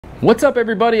What's up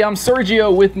everybody, I'm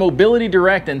Sergio with Mobility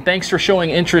Direct and thanks for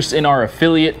showing interest in our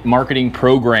affiliate marketing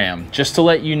program. Just to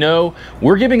let you know,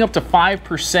 we're giving up to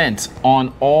 5%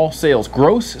 on all sales,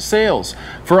 gross sales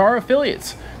for our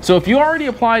affiliates. So if you already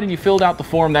applied and you filled out the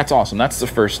form, that's awesome, that's the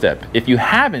first step. If you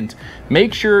haven't,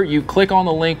 make sure you click on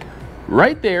the link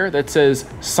right there that says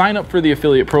sign up for the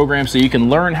affiliate program so you can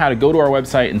learn how to go to our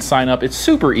website and sign up. It's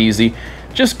super easy.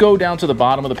 Just go down to the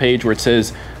bottom of the page where it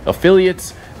says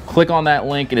affiliates. Click on that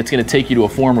link and it's going to take you to a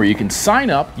form where you can sign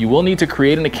up. You will need to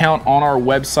create an account on our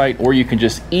website, or you can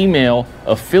just email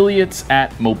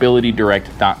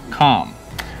affiliates@mobilitydirect.com.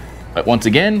 But once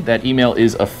again, that email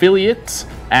is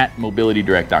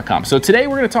affiliates@mobilitydirect.com. So today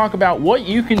we're going to talk about what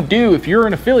you can do if you're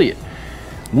an affiliate.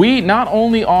 We not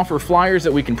only offer flyers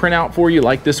that we can print out for you,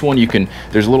 like this one.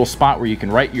 There's a little spot where you can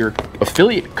write your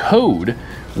affiliate code,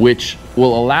 which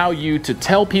will allow you to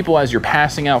tell people as you're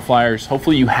passing out flyers.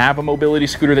 Hopefully you have a mobility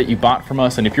scooter that you bought from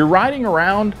us, and if you're riding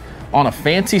around on a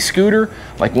fancy scooter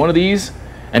like one of these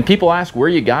and people ask where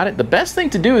you got it, the best thing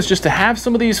to do is just to have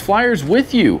some of these flyers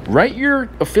with you. Write your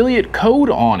affiliate code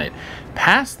on it.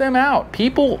 Pass them out.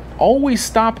 People always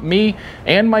stop me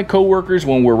and my coworkers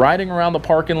when we're riding around the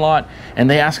parking lot and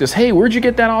they ask us, hey, where'd you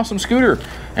get that awesome scooter?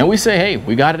 And we say, hey,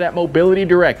 we got it at Mobility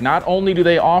Direct. Not only do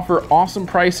they offer awesome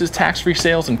prices, tax-free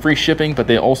sales, and free shipping, but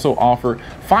they also offer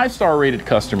 5-star rated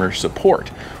customer support.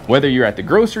 Whether you're at the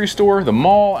grocery store, the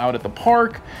mall, out at the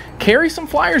park, carry some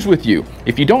flyers with you.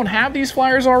 If you don't have these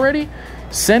flyers already,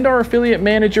 send our affiliate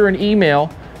manager an email.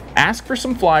 Ask for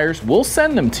some flyers, we'll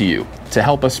send them to you to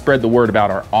help us spread the word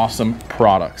about our awesome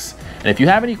products. And if you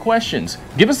have any questions,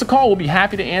 give us a call, we'll be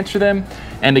happy to answer them.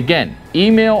 And again,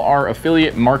 email our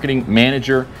affiliate marketing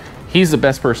manager. He's the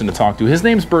best person to talk to. His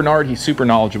name's Bernard, he's super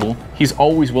knowledgeable. He's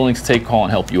always willing to take a call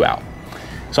and help you out.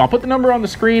 So I'll put the number on the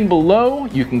screen below.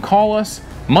 You can call us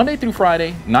Monday through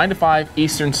Friday, 9 to 5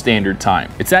 Eastern Standard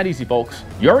Time. It's that easy, folks.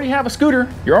 You already have a scooter,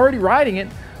 you're already riding it.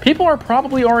 People are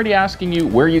probably already asking you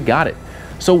where you got it.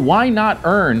 So why not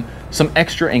earn some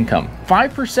extra income?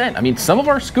 5%. I mean, some of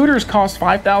our scooters cost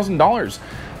 $5,000,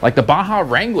 like the Baja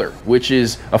Wrangler, which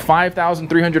is a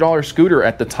 $5,300 scooter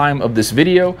at the time of this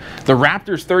video. The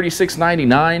Raptor's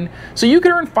 $36.99. So you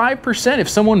can earn 5% if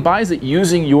someone buys it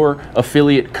using your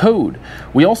affiliate code.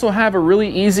 We also have a really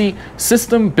easy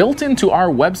system built into our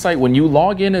website. When you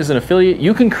log in as an affiliate,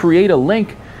 you can create a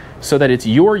link so that it's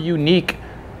your unique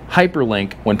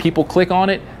hyperlink. When people click on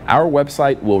it, our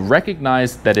website will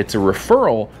recognize that it's a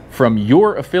referral from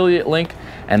your affiliate link,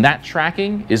 and that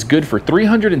tracking is good for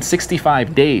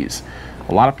 365 days.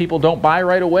 A lot of people don't buy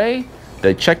right away.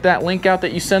 They check that link out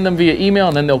that you send them via email,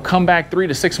 and then they'll come back 3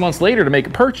 to 6 months later to make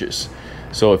a purchase.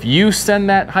 So if you send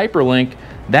that hyperlink,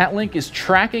 that link is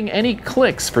tracking any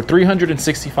clicks for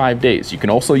 365 days. You can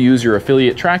also use your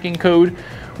affiliate tracking code,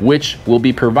 which will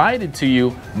be provided to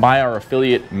you by our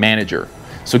affiliate manager.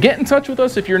 So get in touch with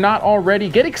us if you're not already.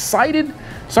 Get excited,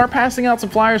 start passing out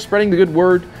some flyers, spreading the good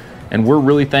word, and we're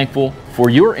really thankful for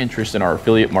your interest in our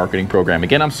affiliate marketing program.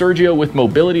 Again, I'm Sergio with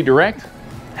Mobility Direct.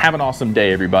 Have an awesome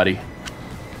day, everybody.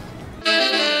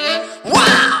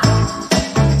 Wow!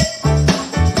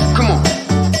 Come on,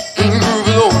 groove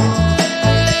it on.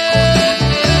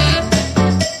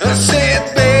 I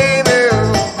said, baby,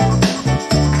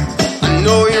 I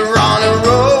know you're on a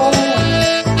roll.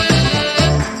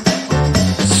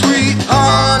 Sweet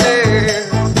honey,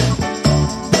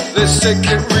 let's take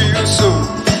it